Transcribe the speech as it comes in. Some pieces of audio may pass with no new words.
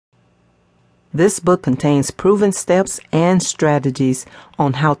This book contains proven steps and strategies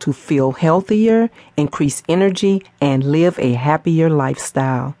on how to feel healthier, increase energy, and live a happier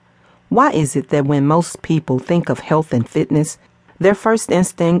lifestyle. Why is it that when most people think of health and fitness, their first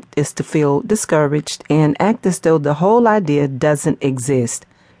instinct is to feel discouraged and act as though the whole idea doesn't exist?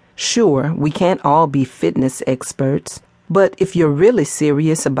 Sure, we can't all be fitness experts, but if you're really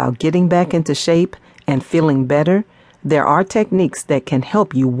serious about getting back into shape and feeling better, there are techniques that can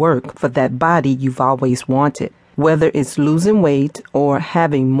help you work for that body you've always wanted. Whether it's losing weight or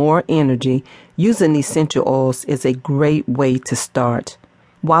having more energy, using essential oils is a great way to start.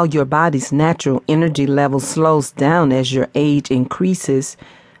 While your body's natural energy level slows down as your age increases,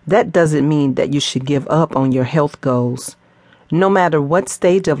 that doesn't mean that you should give up on your health goals. No matter what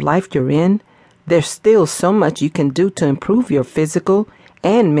stage of life you're in, there's still so much you can do to improve your physical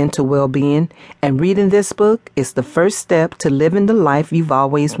and mental well-being, and reading this book is the first step to living the life you've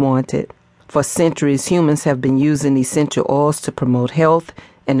always wanted. For centuries, humans have been using essential oils to promote health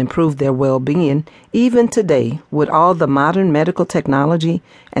and improve their well-being. Even today, with all the modern medical technology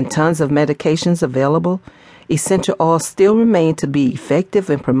and tons of medications available, essential oils still remain to be effective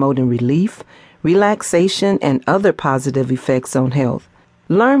in promoting relief, relaxation, and other positive effects on health.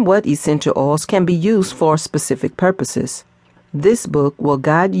 Learn what essential oils can be used for specific purposes. This book will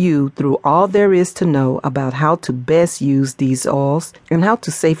guide you through all there is to know about how to best use these oils and how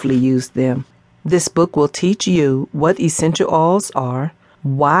to safely use them. This book will teach you what essential oils are,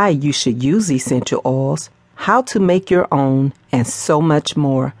 why you should use essential oils, how to make your own, and so much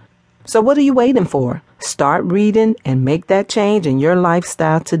more. So what are you waiting for? Start reading and make that change in your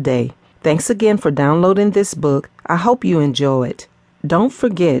lifestyle today. Thanks again for downloading this book. I hope you enjoy it. Don't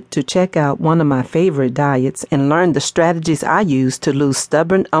forget to check out one of my favorite diets and learn the strategies I use to lose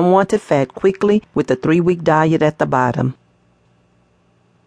stubborn, unwanted fat quickly with the 3-week diet at the bottom.